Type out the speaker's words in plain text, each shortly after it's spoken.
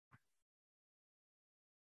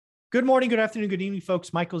Good morning, good afternoon, good evening,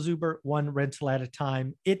 folks. Michael Zuber, one rental at a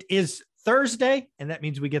time. It is Thursday, and that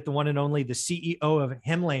means we get the one and only, the CEO of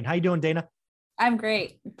Hemlane. How you doing, Dana? I'm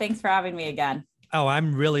great. Thanks for having me again. Oh,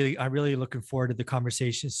 I'm really looking forward to the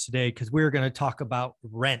conversations today because we're going to talk about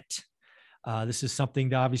rent. This is something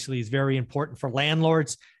that obviously is very important for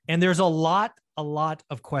landlords, and there's a lot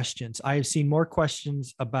of questions. I have seen more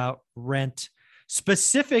questions about rent,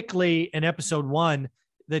 specifically in episode 1,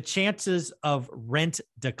 the chances of rent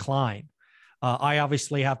decline. I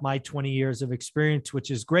obviously have my 20 years of experience, which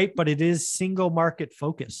is great, but it is single market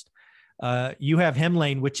focused. You have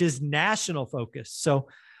Hemlane, which is national focused. So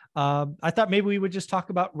I thought maybe we would just talk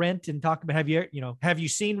about rent and talk about, have you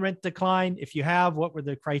seen rent decline? If you have, what were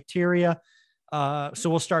the criteria? So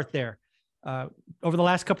we'll start there. Over the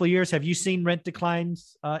last couple of years, have you seen rent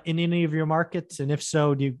declines in any of your markets? And if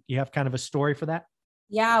so, do you have kind of a story for that?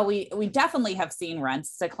 Yeah, we definitely have seen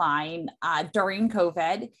rents decline during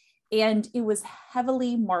COVID, and it was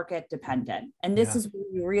heavily market dependent. And this is where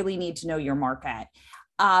you really need to know your market.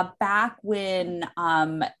 Back when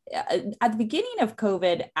at the beginning of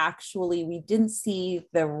COVID, actually, we didn't see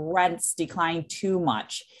the rents decline too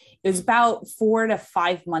much. It was about 4 to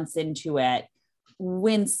 5 months into it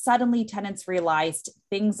when suddenly tenants realized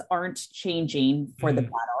things aren't changing for the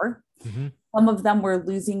better. Mm-hmm. Some of them were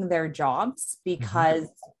losing their jobs because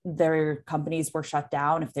their companies were shut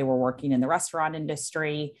down. If they were working in the restaurant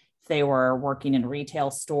industry, if they were working in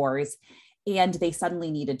retail stores, and they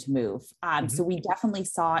suddenly needed to move. So we definitely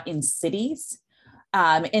saw in cities,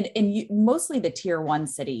 mostly the tier 1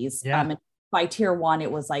 cities. By tier 1,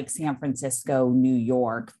 it was like San Francisco, New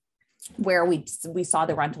York, where we saw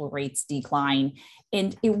the rental rates decline.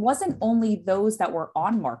 And it wasn't only those that were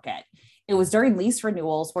on market. It was during lease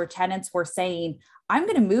renewals where tenants were saying, I'm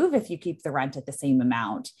going to move if you keep the rent at the same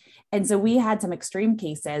amount. And so we had some extreme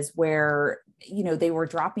cases where, they were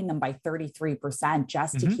dropping them by 33%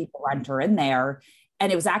 just to keep the renter in there. And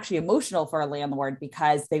it was actually emotional for a landlord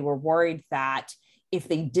because they were worried that if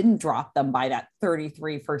they didn't drop them by that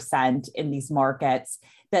 33% in these markets,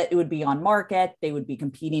 that it would be on market, they would be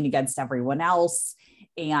competing against everyone else,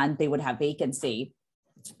 and they would have vacancy.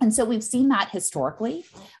 And so we've seen that historically.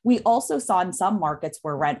 We also saw in some markets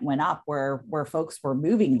where rent went up, where folks were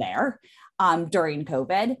moving there during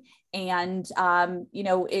COVID. And,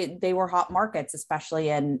 they were hot markets, especially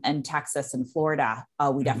in Texas and Florida.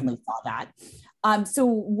 We definitely saw that. So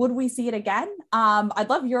would we see it again? I'd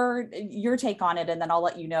love your take on it, and then I'll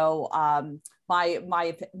let you know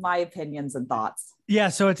my opinions and thoughts. Yeah,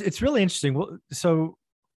 so it's really interesting. So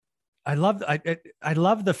I love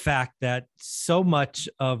the fact that so much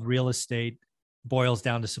of real estate boils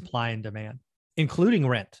down to supply and demand, including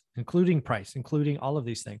rent, including price, including all of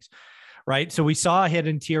these things, right? So we saw a hit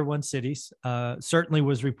in tier 1 cities, certainly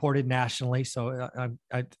was reported nationally. So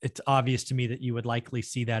it's obvious to me that you would likely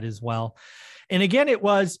see that as well. And again, it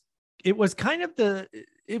was kind of the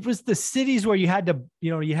cities where you had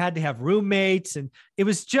to have roommates, and it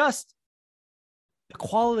was just the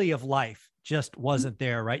quality of life just wasn't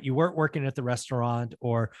there, right? You weren't working at the restaurant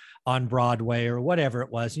or on Broadway or whatever it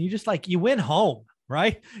was. And you went home,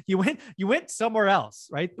 right? You went somewhere else,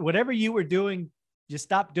 right? Whatever you were doing, you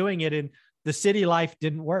stopped doing it, and the city life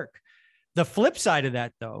didn't work. The flip side of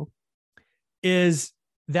that, though, is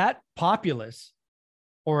that populace,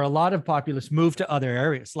 or a lot of populace, moved to other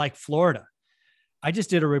areas like Florida. I just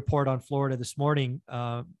did a report on Florida this morning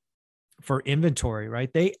for inventory,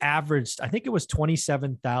 right? They averaged, I think it was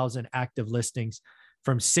 27,000 active listings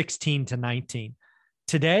from 16 to 19.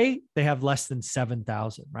 Today, they have less than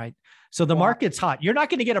 7,000, right? So the market's hot. You're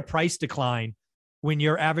not going to get a price decline when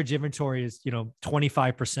your average inventory is,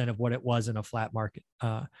 25% of what it was in a flat market.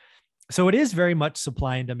 So it is very much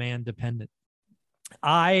supply and demand dependent.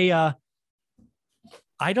 The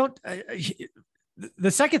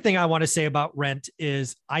second thing I want to say about rent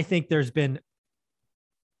is I think there's been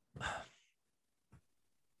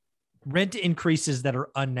rent increases that are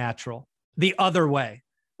unnatural the other way,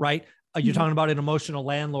 right? You're talking about an emotional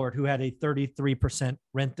landlord who had a 33%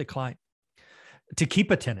 rent decline to keep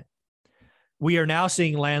a tenant. We are now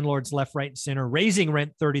seeing landlords left, right, and center raising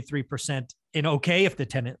rent 33% and okay if the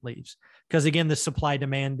tenant leaves. Because again, the supply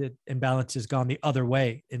demand imbalance has gone the other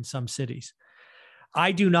way in some cities.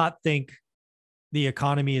 I do not think the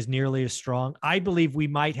economy is nearly as strong. I believe we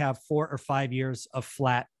might have 4 or 5 years of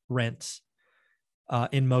flat rents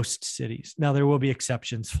in most cities. Now, there will be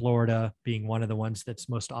exceptions, Florida being one of the ones that's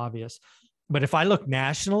most obvious. But if I look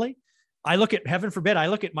nationally, I look at, heaven forbid, I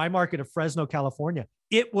look at my market of Fresno, California.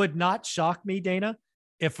 It would not shock me, Dana,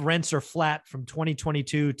 if rents are flat from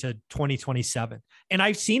 2022 to 2027. And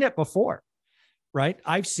I've seen it before, right?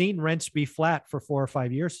 I've seen rents be flat for 4 or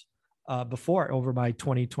 5 years before over my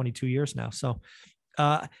 22 years now. So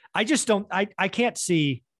I just don't, I can't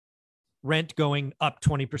see rent going up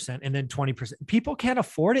 20% and then 20%. People can't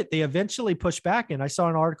afford it. They eventually push back. And I saw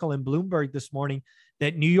an article in Bloomberg this morning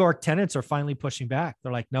that New York tenants are finally pushing back.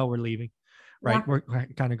 They're like, no, we're leaving. Right. Yeah. We're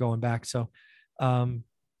kind of going back. So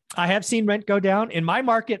I have seen rent go down. In my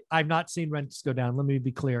market, I've not seen rents go down. Let me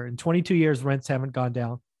be clear. In 22 years, rents haven't gone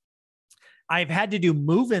down. I've had to do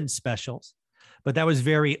move-in specials, but that was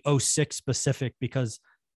very 06 specific because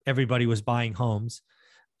everybody was buying homes.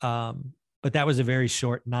 But that was a very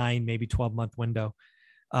short 9, maybe 12-month window.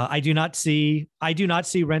 I do not see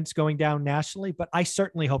rents going down nationally, but I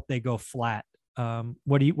certainly hope they go flat.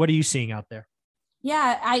 What are you seeing out there?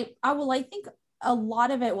 Yeah, I think a lot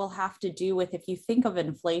of it will have to do with, if you think of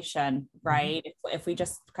inflation, right? Mm-hmm. If we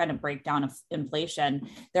just kind of break down inflation,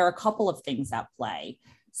 there are a couple of things at play.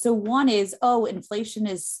 So one is, inflation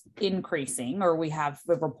is increasing, or we've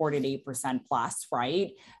reported 8% plus,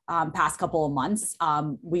 right? Past couple of months,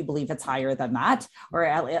 we believe it's higher than that, or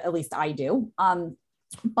at least I do.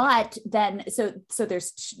 But then, so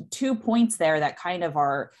there's 2 points there that kind of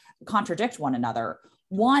contradict one another.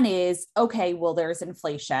 One is, okay, well, there's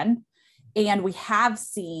inflation, and we have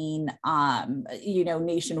seen,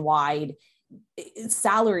 nationwide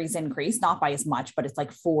salaries increase, not by as much, but it's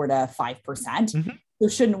like 4 to 5%. Mm-hmm. So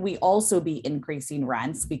shouldn't we also be increasing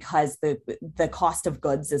rents because the cost of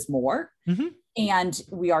goods is more? Mm-hmm. And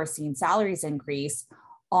we are seeing salaries increase.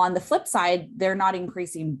 On the flip side, they're not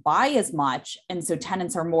increasing by as much. And so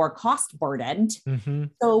tenants are more cost burdened. Mm-hmm.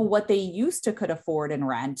 So what they used to could afford in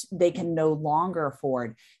rent, they can no longer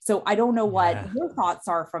afford. So I don't know what your thoughts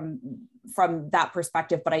are from that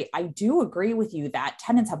perspective, but I do agree with you that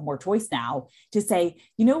tenants have more choice now to say,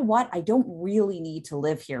 you know what, I don't really need to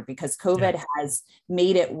live here, because COVID has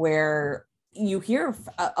made it where you hear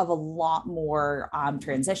of a lot more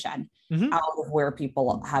transition mm-hmm. out of where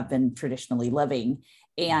people have been traditionally living.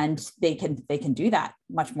 And they can do that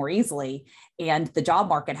much more easily. And the job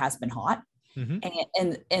market has been hot.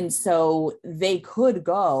 Mm-hmm. And so they could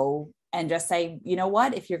go and just say, you know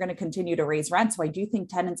what, if you're going to continue to raise rent. So I do think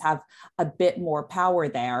tenants have a bit more power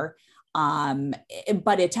there.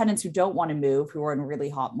 But tenants who don't want to move, who are in really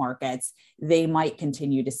hot markets, they might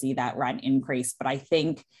continue to see that rent increase. But I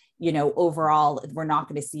think, overall, we're not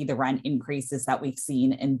going to see the rent increases that we've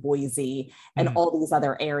seen in Boise and all these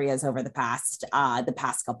other areas over the past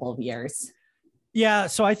couple of years. Yeah.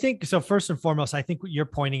 So I think, first and foremost, I think what you're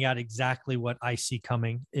pointing out exactly what I see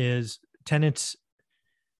coming is tenants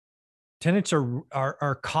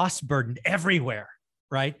are cost burdened everywhere,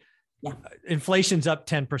 right? Yeah. Inflation's up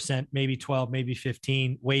 10%, maybe 12, maybe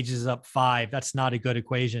 15, wages up 5. That's not a good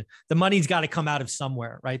equation. The money's got to come out of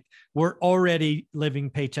somewhere, right? We're already living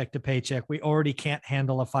paycheck to paycheck. We already can't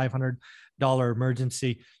handle a $500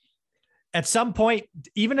 emergency. At some point,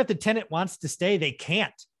 even if the tenant wants to stay, they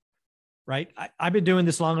can't, right? I've been doing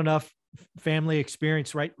this long enough, family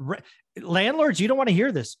experience, right? Landlords, you don't want to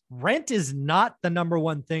hear this. Rent is not the number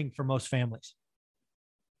one thing for most families.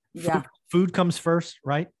 Yeah. Food comes first,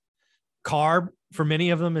 right? Carb for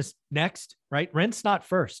many of them is next, right? Rent's not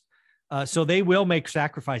first. So they will make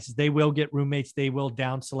sacrifices. They will get roommates. They will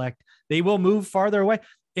down select. They will move farther away.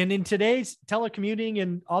 And in today's telecommuting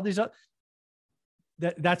and all these other,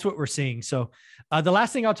 that's what we're seeing. So the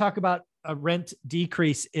last thing I'll talk about a rent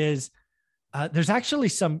decrease is there's actually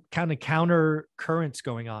some kind of counter currents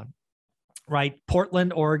going on, right?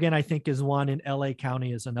 Portland, Oregon, I think is one, and LA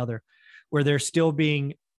County is another, where they're still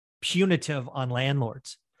being punitive on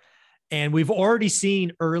landlords. And we've already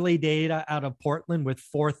seen early data out of Portland with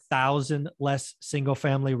 4,000 less single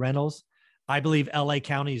family rentals. I believe LA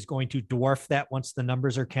County is going to dwarf that once the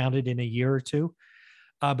numbers are counted in a year or two.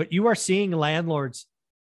 But you are seeing landlords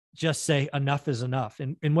just say enough is enough.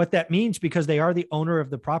 And what that means, because they are the owner of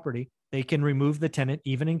the property, they can remove the tenant,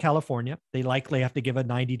 even in California. They likely have to give a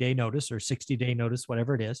 90-day notice or 60-day notice,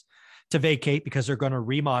 whatever it is, to vacate, because they're going to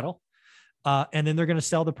remodel. And then they're going to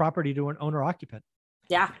sell the property to an owner occupant.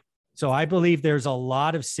 Yeah. So I believe there's a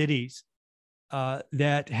lot of cities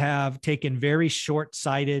that have taken very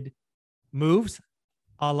short-sighted moves,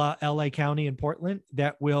 a la LA County and Portland,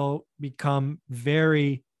 that will become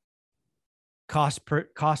very cost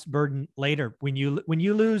burden later. When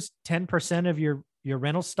you lose 10% of your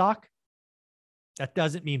rental stock, that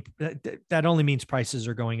doesn't mean that only means prices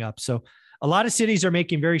are going up. So a lot of cities are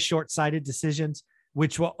making very short-sighted decisions,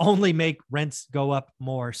 which will only make rents go up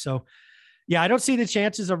more. So yeah, I don't see the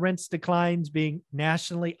chances of rents declines being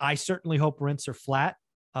nationally. I certainly hope rents are flat.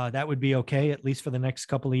 That would be okay, at least for the next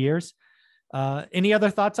couple of years. Any other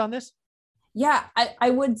thoughts on this? Yeah, I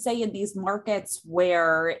would say in these markets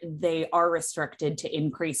where they are restricted to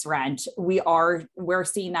increase rent, we're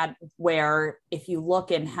seeing that where if you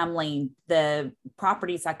look in Hemlane, the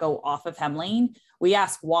properties that go off of Hemlane, we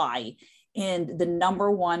ask why. And the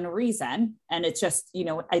number one reason, and it's just,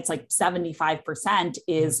 it's like 75%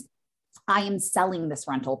 is I am selling this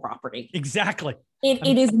rental property. Exactly.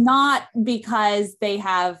 It is not because they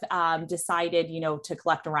have decided, to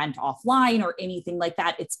collect rent offline or anything like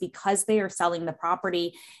that. It's because they are selling the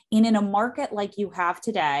property. And in a market like you have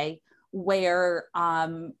today, where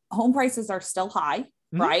home prices are still high,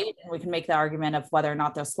 right? And we can make the argument of whether or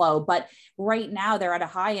not they're slow, but right now they're at a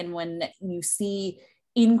high. And when you see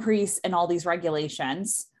increase in all these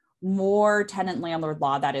regulations, more tenant landlord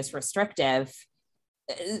law that is restrictive,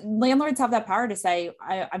 landlords have that power to say,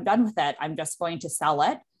 I'm done with it. I'm just going to sell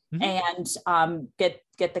it and get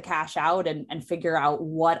the cash out and figure out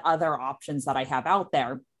what other options that I have out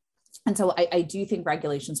there. And so I do think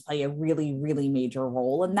regulations play a really, really major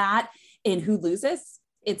role in that. And who loses?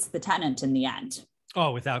 It's the tenant in the end.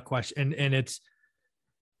 Oh, without question. And it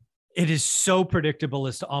is so predictable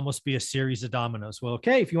as to almost be a series of dominoes. Well,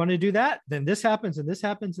 okay, if you want to do that, then this happens and this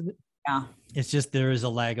happens. And yeah, it's just, there is a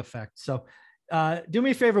lag effect. So do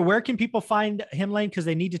me a favor. Where can people find Hemlane? Because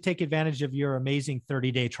they need to take advantage of your amazing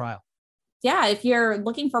 30-day trial. Yeah, if you're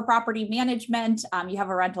looking for property management, you have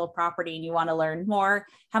a rental property and you want to learn more,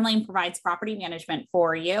 Hemlane provides property management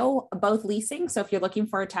for you, both leasing. So if you're looking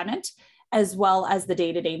for a tenant, as well as the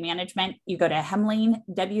day-to-day management, you go to Hemlane,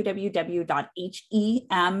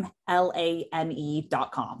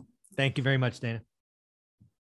 www.hemlane.com. Thank you very much, Dana.